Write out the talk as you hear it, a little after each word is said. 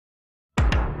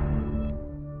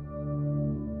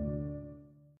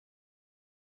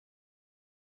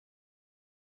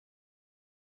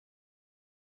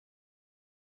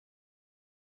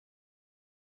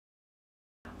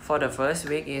For the first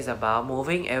week is about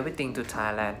moving everything to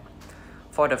Thailand.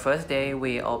 For the first day,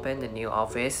 we opened the new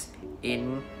office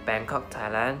in Bangkok,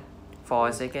 Thailand. For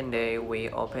the second day, we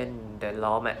opened the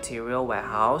raw material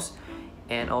warehouse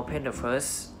and opened the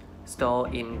first store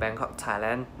in Bangkok,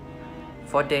 Thailand.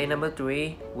 For day number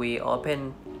 3, we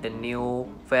opened the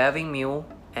new weaving mill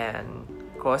and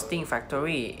clothing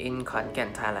factory in Khon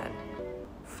Kaen, Thailand.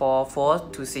 For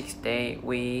 4th to 6th day,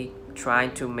 we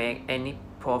tried to make any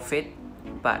profit,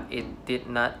 but it did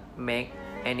not make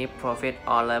any profit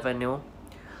or revenue.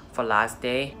 For last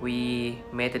day, we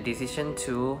made the decision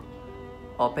to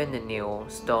open the new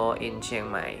store in Chiang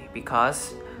Mai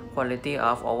because quality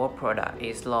of our product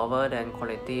is lower than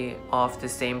quality of the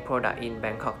same product in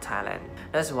Bangkok, Thailand.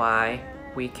 That's why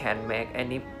we can make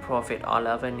any profit or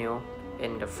revenue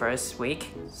in the first week.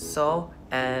 So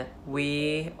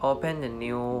we opened the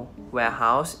new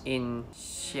warehouse in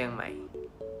Chiang Mai.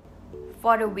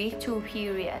 For the week 2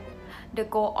 period, the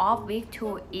goal of week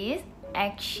 2 is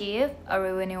achieve a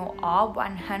revenue of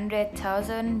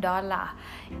 $100,000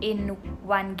 in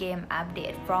one game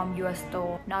update from your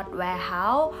store, not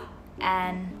warehouse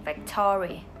and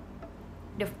factory.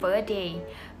 The first day,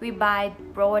 we buy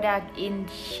product in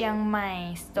Chiang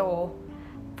Mai store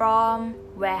from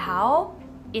warehouse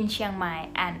in Chiang Mai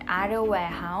and other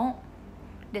warehouse.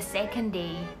 The second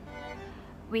day,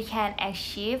 we can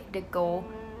achieve the goal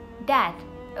that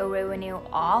a revenue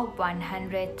of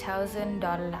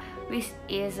 $100,000, which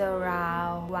is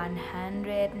around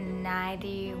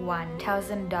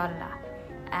 $191,000.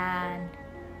 And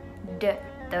the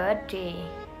third day,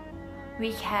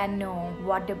 we can know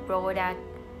what the product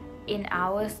in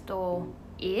our store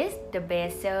is the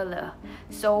best seller.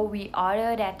 So we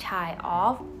order that type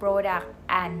of product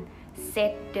and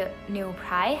set the new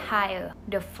price higher.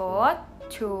 The 4th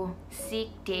to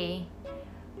 6th day,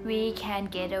 we can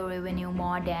get a revenue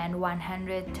more than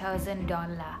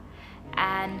 $100,000.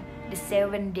 And the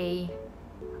 7th day,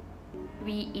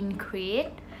 we increase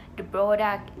the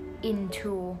product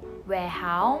into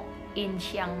warehouse in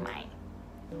Chiang Mai.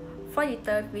 For the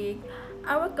third week,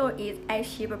 our goal is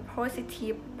achieve a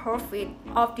positive profit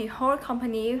of the whole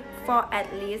company for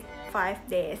at least 5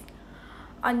 days.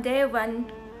 On day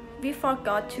 1, we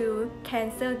forgot to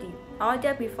cancel the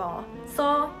order before,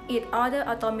 so it ordered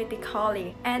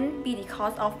automatically and be the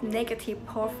cause of negative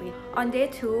profit. On day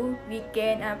 2, we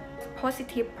gain a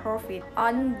positive profit.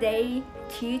 On day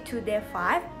 3 to day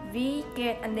 5, we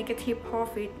get a negative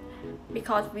profit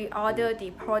because we ordered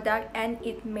the product and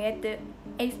it made the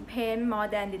expense more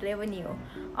than the revenue.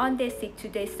 On day 6 to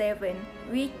day 7,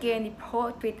 we gain the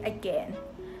profit again.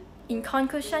 In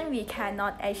conclusion, we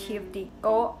cannot achieve the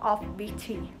goal of week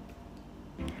 3.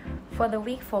 For the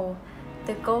week 4,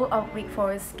 the goal of week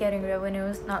 4 is getting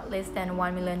revenues not less than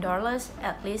 $1 million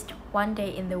at least one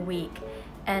day in the week,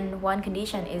 and one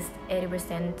condition is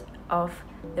 80% of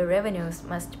the revenues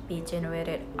must be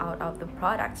generated out of the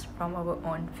products from our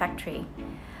own factory.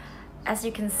 As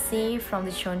you can see from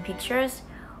the shown pictures,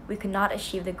 we could not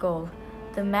achieve the goal.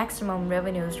 The maximum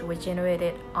revenues were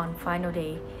generated on final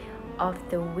day of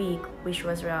the week, which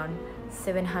was around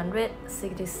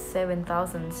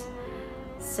 767,000.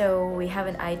 So we have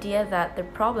an idea that the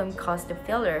problem caused the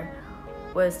failure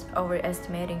was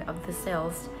overestimating of the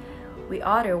sales. We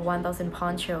ordered 1,000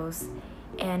 ponchos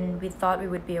and we thought we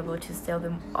would be able to sell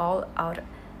them all out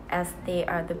as they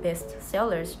are the best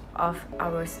sellers of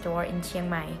our store in Chiang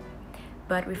Mai.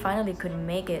 But we finally couldn't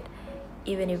make it,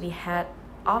 even if we had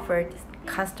offered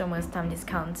customers some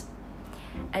discounts.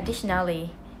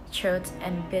 Additionally, shirts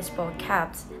and baseball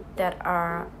caps that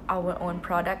are our own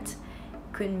products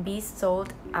couldn't be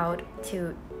sold out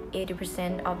to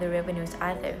 80% of the revenues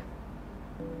either.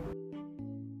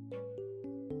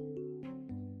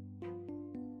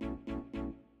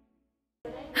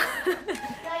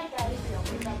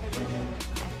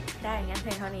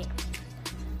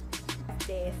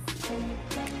 Days.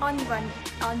 On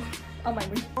oh my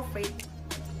profit.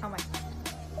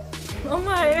 Oh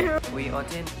my. We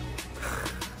open.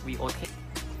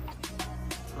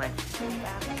 My.